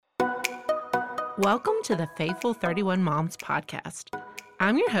Welcome to the Faithful 31 Moms podcast.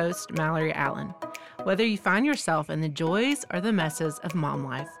 I'm your host, Mallory Allen. Whether you find yourself in the joys or the messes of mom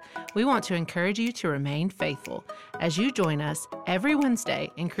life, we want to encourage you to remain faithful as you join us every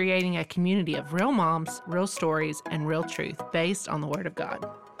Wednesday in creating a community of real moms, real stories, and real truth based on the Word of God.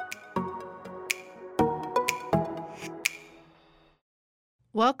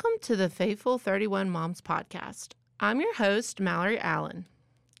 Welcome to the Faithful 31 Moms podcast. I'm your host, Mallory Allen.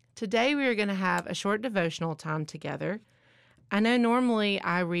 Today we are going to have a short devotional time together. I know normally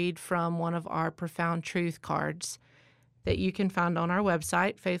I read from one of our Profound Truth cards that you can find on our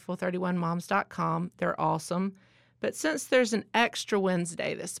website, faithful31moms.com. They're awesome. But since there's an extra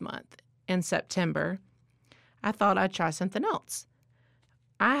Wednesday this month in September, I thought I'd try something else.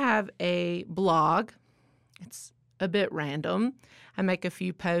 I have a blog. It's a bit random. I make a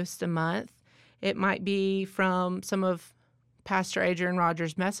few posts a month. It might be from some of Pastor Adrian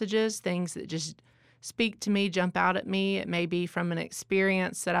Rogers' messages, things that just speak to me, jump out at me. It may be from an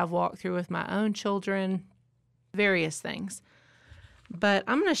experience that I've walked through with my own children, various things. But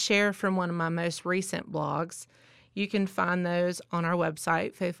I'm going to share from one of my most recent blogs. You can find those on our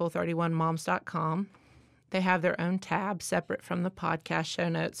website, faithful31moms.com. They have their own tab separate from the podcast show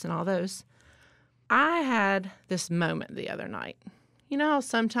notes and all those. I had this moment the other night. You know how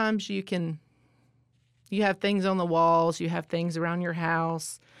sometimes you have things on the walls, you have things around your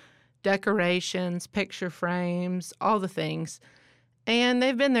house, decorations, picture frames, all the things. And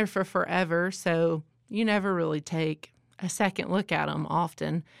they've been there for forever, so you never really take a second look at them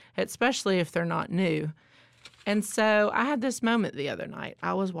often, especially if they're not new. And so I had this moment the other night.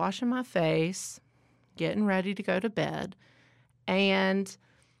 I was washing my face, getting ready to go to bed, and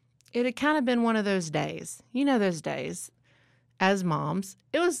it had kind of been one of those days. You know those days as moms.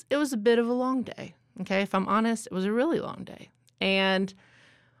 It was a bit of a long day. Okay, if I'm honest, it was a really long day. And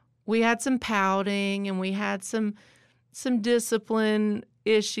we had some pouting and we had some discipline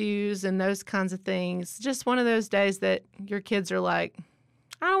issues and those kinds of things. Just one of those days that your kids are like,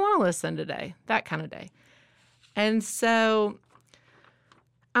 I don't want to listen today, that kind of day. And so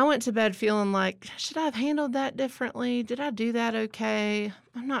I went to bed feeling like, should I have handled that differently? Did I do that okay?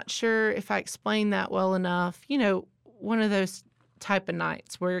 I'm not sure if I explained that well enough. You know, one of those type of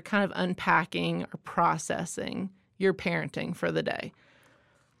nights where you're kind of unpacking or processing your parenting for the day.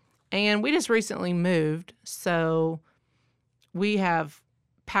 And we just recently moved, so we have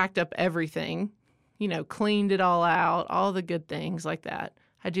packed up everything, cleaned it all out, all the good things like that.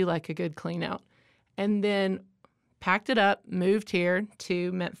 I do like a good clean out. And then packed it up, moved here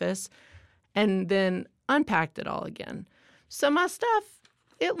to Memphis, and then unpacked it all again. So my stuff,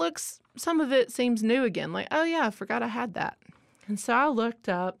 some of it seems new again. Like, oh yeah, I forgot I had that. And so I looked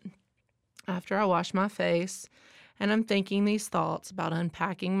up after I washed my face, and I'm thinking these thoughts about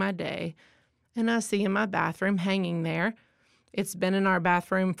unpacking my day, and I see in my bathroom hanging there. It's been in our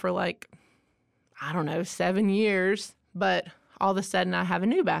bathroom for 7 years, but all of a sudden I have a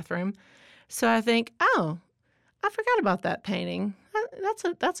new bathroom. So I think, oh, I forgot about that painting.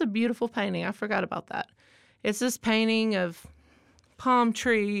 That's a beautiful painting. I forgot about that. It's this painting of palm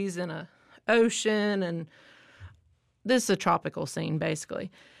trees and an ocean, and this is a tropical scene, basically.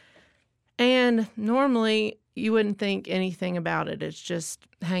 And normally, you wouldn't think anything about it. It's just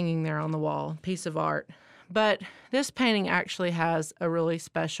hanging there on the wall, piece of art. But this painting actually has a really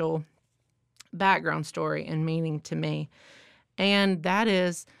special background story and meaning to me. And that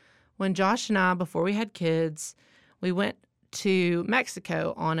is when Josh and I, before we had kids, we went to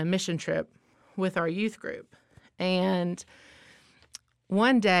Mexico on a mission trip with our youth group. And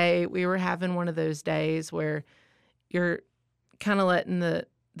one day, we were having one of those days where you're kind of letting the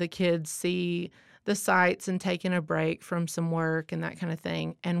kids see the sights and taking a break from some work and that kind of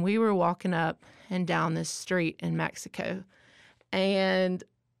thing. And we were walking up and down this street in Mexico, and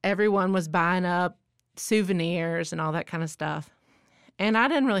everyone was buying up souvenirs and all that kind of stuff. And I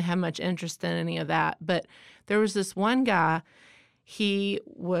didn't really have much interest in any of that, but there was this one guy, he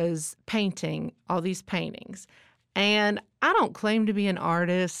was painting all these paintings. And I don't claim to be an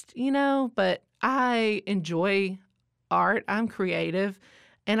artist, but I enjoy art. I'm creative,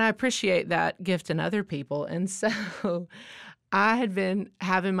 and I appreciate that gift in other people. And so I had been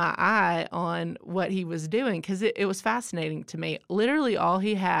having my eye on what he was doing because it was fascinating to me. Literally all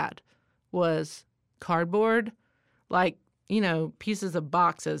he had was cardboard, pieces of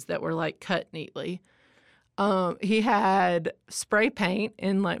boxes that were cut neatly. He had spray paint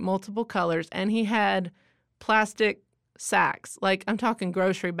in multiple colors, and he had plastic sacks. I'm talking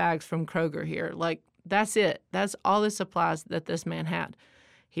grocery bags from Kroger here. That's it. That's all the supplies that this man had.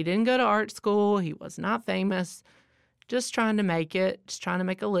 He didn't go to art school. He was not famous. Just trying to make it, just trying to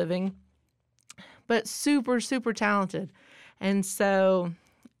make a living. but super, super talented. And so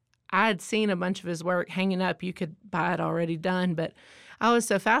I had seen a bunch of his work hanging up. You could buy it already done, but I was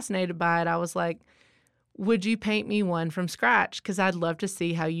so fascinated by it. I was like, would you paint me one from scratch? Because I'd love to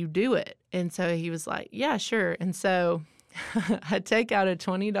see how you do it. And so he was like, yeah, sure. And so I take out a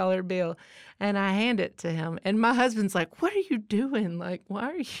 $20 bill and I hand it to him. And my husband's like, what are you doing? Like,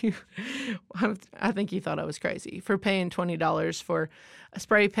 why are you? I think he thought I was crazy for paying $20 for a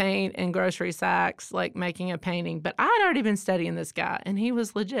spray paint and grocery sacks, like making a painting. But I had already been studying this guy and he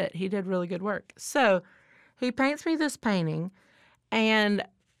was legit. He did really good work. So he paints me this painting, and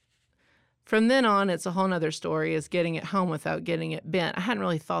from then on, it's a whole nother story, is getting it home without getting it bent. I hadn't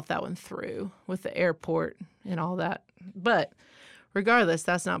really thought that one through with the airport and all that. But regardless,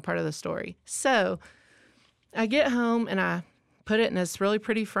 that's not part of the story. So I get home and I put it in this really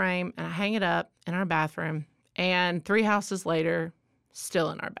pretty frame and I hang it up in our bathroom. And 3 houses later, still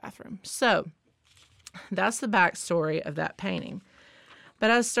in our bathroom. So that's the backstory of that painting.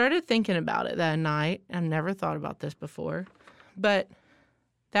 But I started thinking about it that night. I've never thought about this before. But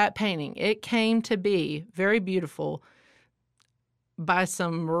that painting, it came to be very beautiful by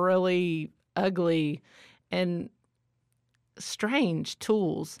some really ugly and strange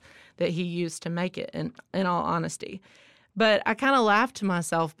tools that he used to make it, in all honesty. But I kind of laughed to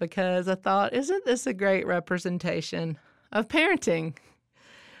myself because I thought, isn't this a great representation of parenting?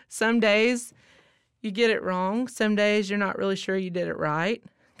 Some days you get it wrong. Some days you're not really sure you did it right,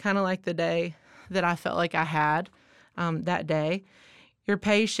 kind of like the day that I felt like I had that day. Your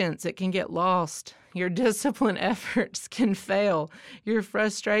patience, it can get lost. Your discipline efforts can fail. Your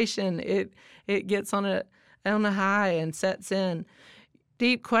frustration, it gets on a high and sets in.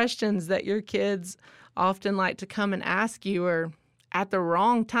 Deep questions that your kids often like to come and ask you are at the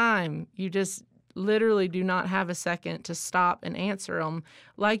wrong time. You just literally do not have a second to stop and answer them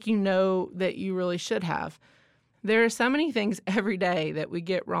like you know that you really should have. There are so many things every day that we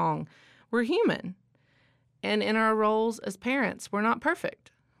get wrong. We're human. And in our roles as parents, we're not perfect.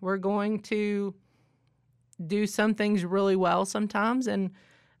 We're going to do some things really well sometimes, and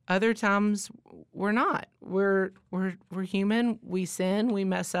other times we're not. We're human. We sin. We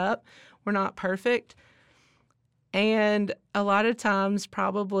mess up. We're not perfect. And a lot of times,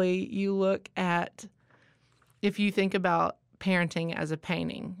 probably you look at, if you think about parenting as a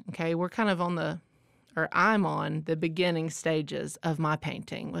painting, okay, we're kind of I'm on the beginning stages of my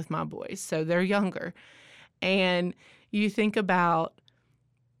painting with my boys. So they're younger. And you think about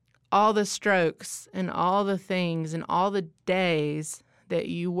all the strokes and all the things and all the days that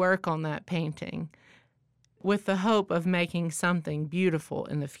you work on that painting with the hope of making something beautiful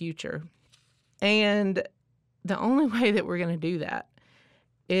in the future. And the only way that we're going to do that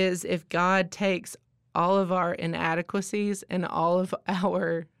is if God takes all of our inadequacies and all of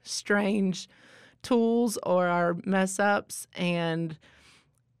our strange tools or our mess ups and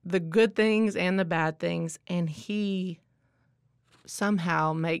the good things and the bad things, and he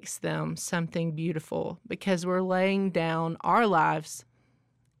somehow makes them something beautiful, because we're laying down our lives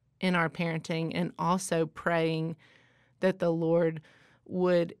in our parenting and also praying that the Lord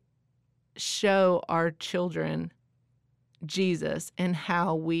would show our children Jesus and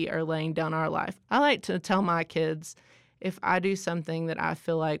how we are laying down our life. I like to tell my kids, if I do something that I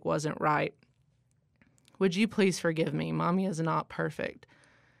feel like wasn't right, would you please forgive me? Mommy is not perfect.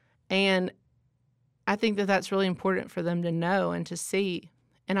 And I think that that's really important for them to know and to see.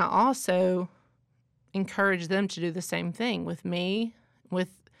 And I also encourage them to do the same thing with me, with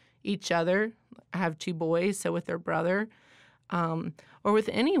each other. I have 2 boys, so with their brother, or with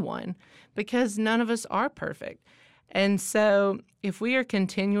anyone, because none of us are perfect. And so if we are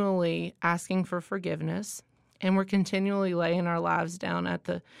continually asking for forgiveness and we're continually laying our lives down at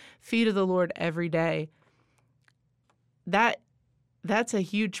the feet of the Lord every day, that's a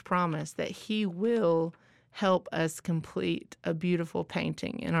huge promise that he will help us complete a beautiful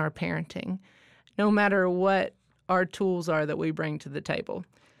painting in our parenting, no matter what our tools are that we bring to the table.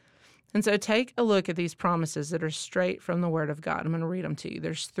 And so take a look at these promises that are straight from the Word of God. I'm going to read them to you.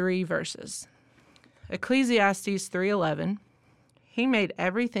 There's 3 verses. Ecclesiastes 3:11, he made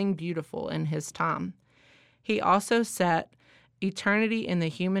everything beautiful in his time. He also set eternity in the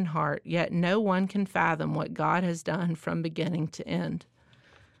human heart, yet no one can fathom what God has done from beginning to end.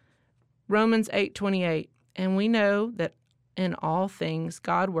 Romans 8:28, and we know that in all things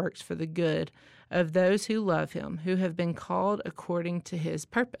God works for the good of those who love him, who have been called according to his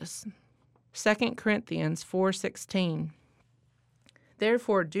purpose. 2 Corinthians 4:16,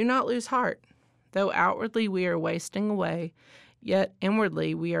 therefore do not lose heart. Though outwardly we are wasting away, yet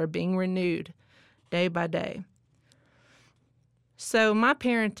inwardly we are being renewed day by day. So my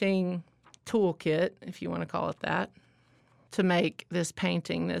parenting toolkit, if you want to call it that, to make this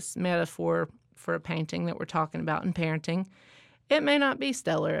painting, this metaphor for a painting that we're talking about in parenting. It may not be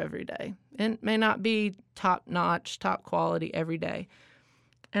stellar every day. It may not be top-notch, top quality every day.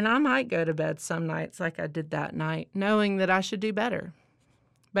 And I might go to bed some nights like I did that night, knowing that I should do better.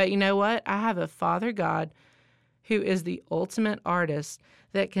 But you know what? I have a Father God who is the ultimate artist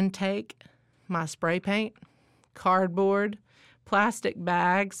that can take my spray paint, cardboard, plastic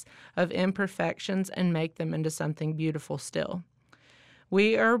bags of imperfections and make them into something beautiful still.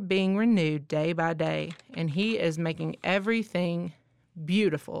 We are being renewed day by day, and He is making everything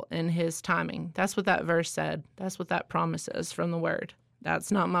beautiful in His timing. That's what that verse said. That's what that promise is from the Word.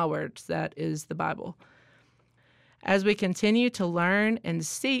 That's not my words. That is the Bible. As we continue to learn and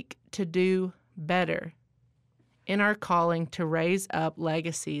seek to do better in our calling to raise up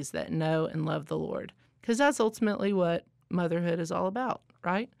legacies that know and love the Lord, because that's ultimately what motherhood is all about,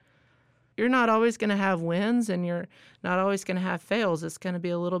 right? You're not always going to have wins, and you're not always going to have fails. It's going to be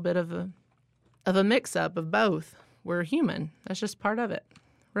a little bit of a mix-up of both. We're human. That's just part of it.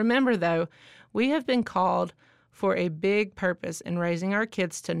 Remember, though, we have been called for a big purpose in raising our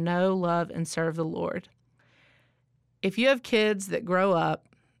kids to know, love, and serve the Lord. If you have kids that grow up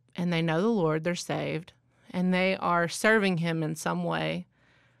and they know the Lord, they're saved, and they are serving Him in some way,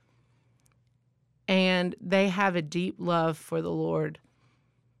 and they have a deep love for the Lord,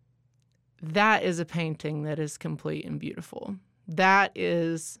 that is a painting that is complete and beautiful. That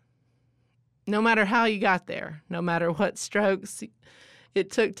is, no matter how you got there, no matter what strokes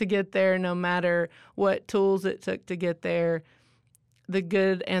it took to get there, no matter what tools it took to get there, the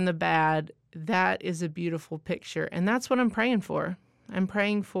good and the bad, that is a beautiful picture. And that's what I'm praying for. I'm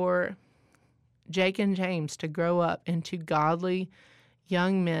praying for Jake and James to grow up into godly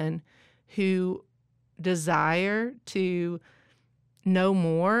young men who desire to know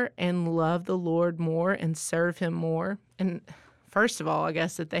more and love the Lord more and serve Him more. And first of all, I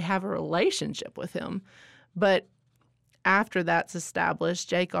guess that they have a relationship with Him. But after that's established,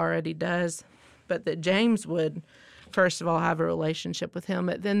 Jake already does, but that James would, first of all, have a relationship with Him,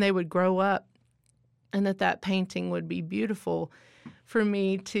 but then they would grow up, and that painting would be beautiful for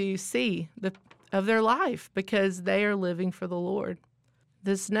me to see of their life, because they are living for the Lord.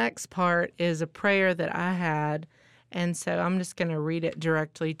 This next part is a prayer that I had, and so I'm just going to read it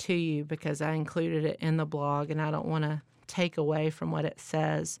directly to you because I included it in the blog, and I don't want to take away from what it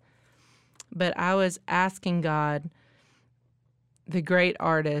says. But I was asking God, the great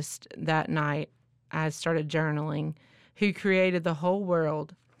artist, that night I started journaling, who created the whole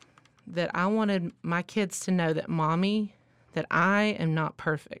world, that I wanted my kids to know that that I am not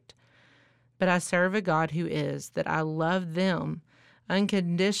perfect, but I serve a God who is, that I love them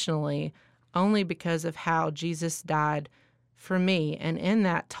unconditionally only because of how Jesus died for me, and in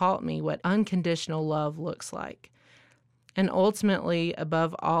that taught me what unconditional love looks like. And ultimately,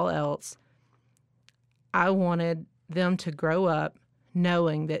 above all else, I wanted them to grow up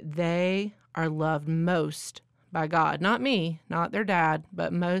knowing that they are loved most by God. Not me, not their dad,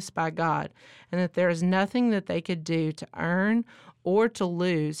 but most by God. And that there is nothing that they could do to earn or to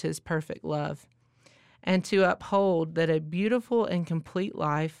lose His perfect love. And to uphold that a beautiful and complete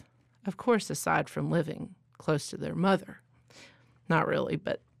life, of course, aside from living close to their mother, not really,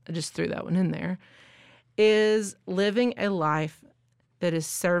 but I just threw that one in there, is living a life that is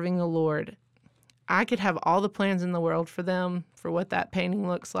serving the Lord. I could have all the plans in the world for them, for what that painting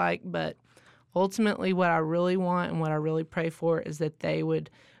looks like, but ultimately what I really want and what I really pray for is that they would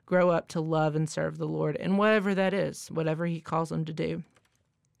grow up to love and serve the Lord, and whatever that is, whatever He calls them to do.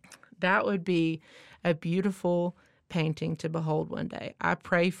 That would be a beautiful painting to behold one day. I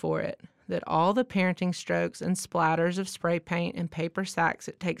pray for it, that all the parenting strokes and splatters of spray paint and paper sacks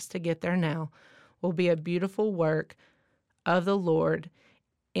it takes to get there now will be a beautiful work of the Lord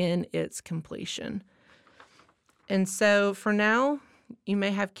in its completion. And so for now, you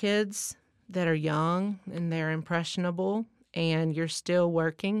may have kids that are young and they're impressionable, and you're still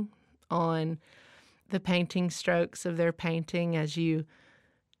working on the painting strokes of their painting as you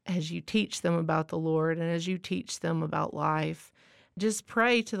teach them about the Lord and as you teach them about life. Just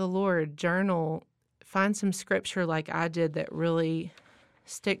pray to the Lord, journal, find some scripture like I did that really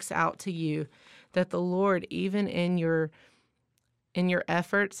sticks out to you, that the Lord, even in your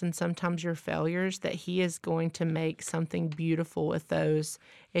efforts and sometimes your failures, that He is going to make something beautiful with those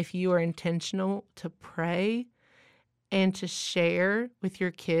if you are intentional to pray and to share with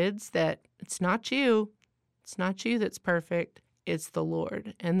your kids that it's not you that's perfect, it's the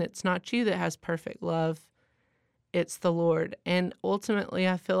Lord. And it's not you that has perfect love, it's the Lord. And ultimately,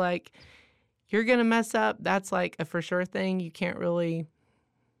 I feel like you're going to mess up. That's like a for sure thing. You can't really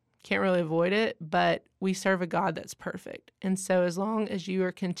can't really avoid it, but we serve a God that's perfect. And so as long as you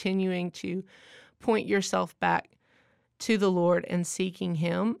are continuing to point yourself back to the Lord and seeking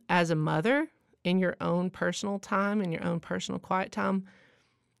Him as a mother in your own personal time, in your own personal quiet time,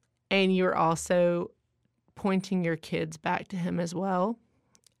 and you're also pointing your kids back to Him as well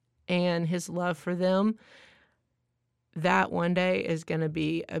and His love for them, that one day is going to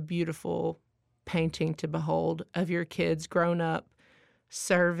be a beautiful painting to behold of your kids grown up,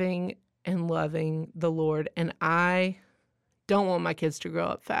 serving and loving the Lord. And I don't want my kids to grow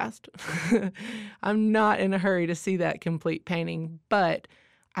up fast. I'm not in a hurry to see that complete painting, but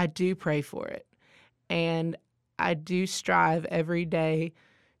I do pray for it. And I do strive every day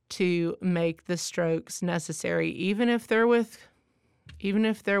to make the strokes necessary, even if they're with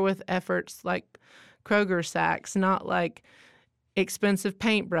efforts like Kroger sacks, not like expensive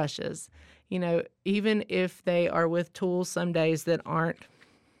paintbrushes. Even if they are with tools some days that aren't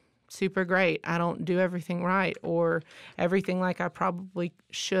super great, I don't do everything right or everything like I probably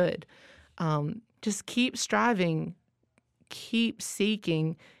should. Just keep striving, keep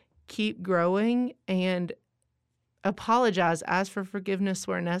seeking, keep growing, and apologize, ask for forgiveness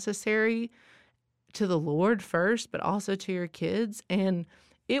where necessary to the Lord first, but also to your kids. And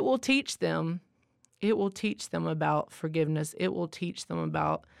it will teach them. It will teach them about forgiveness. It will teach them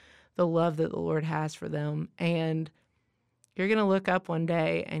about the love that the Lord has for them. And you're going to look up one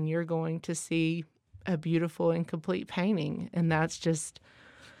day and you're going to see a beautiful and complete painting. And that is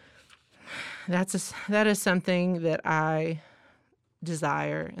something that I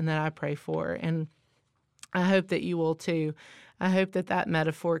desire and that I pray for. And I hope that you will too. I hope that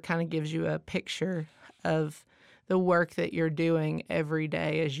metaphor kind of gives you a picture of the work that you're doing every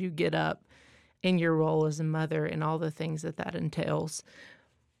day as you get up in your role as a mother and all the things that entails.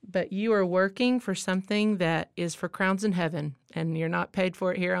 But you are working for something that is for crowns in heaven, and you're not paid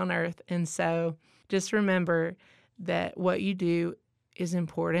for it here on earth. And so just remember that what you do is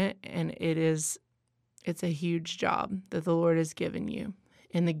important, and it's a huge job that the Lord has given you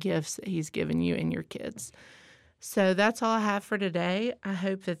and the gifts that He's given you and your kids. So that's all I have for today. I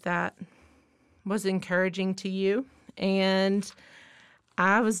hope that was encouraging to you, and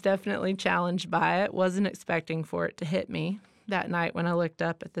I was definitely challenged by it. Wasn't expecting for it to hit me that night when I looked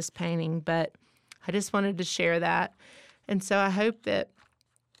up at this painting, but I just wanted to share that. And so I hope that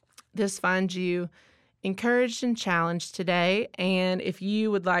this finds you encouraged and challenged today. And if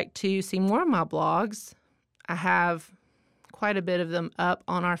you would like to see more of my blogs, I have quite a bit of them up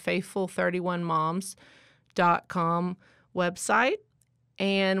on our faithful31moms.com website.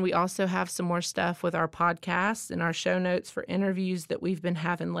 And we also have some more stuff with our podcasts and our show notes for interviews that we've been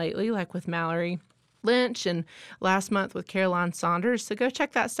having lately, like with Mallory Lynch and last month with Caroline Saunders. So go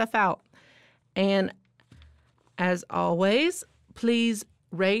check that stuff out. And as always, please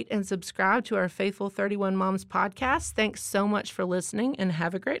rate and subscribe to our Faithful 31 Moms podcast. Thanks so much for listening and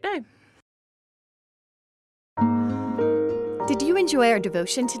have a great day. Did you enjoy our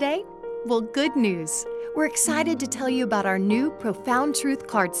devotion today? Well, good news. We're excited to tell you about our new Profound Truth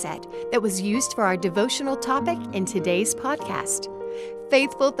card set that was used for our devotional topic in today's podcast.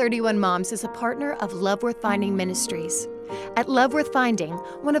 Faithful 31 Moms is a partner of Love Worth Finding Ministries. At Love Worth Finding,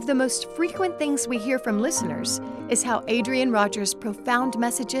 one of the most frequent things we hear from listeners is how Adrian Rogers' profound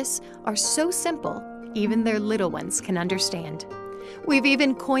messages are so simple, even their little ones can understand. We've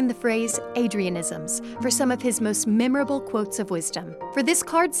even coined the phrase Adrianisms for some of his most memorable quotes of wisdom. For this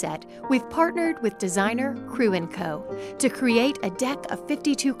card set, we've partnered with designer Crew & Co. to create a deck of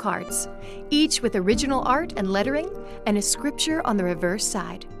 52 cards, each with original art and lettering and a scripture on the reverse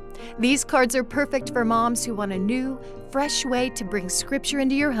side. These cards are perfect for moms who want a new, fresh way to bring scripture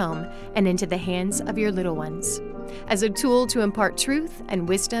into your home and into the hands of your little ones, as a tool to impart truth and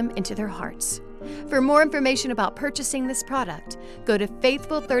wisdom into their hearts. For more information about purchasing this product, go to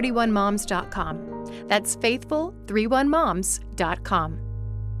faithful31moms.com. That's faithful31moms.com.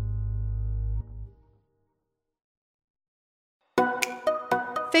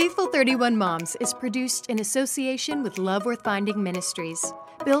 Faithful 31 Moms is produced in association with Love Worth Finding Ministries,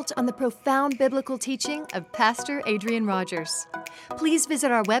 built on the profound biblical teaching of Pastor Adrian Rogers. Please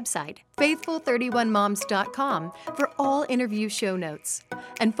visit our website, faithful31moms.com, for all interview show notes.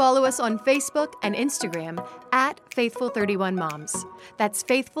 And follow us on Facebook and Instagram at Faithful31Moms. That's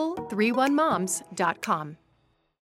faithful31moms.com.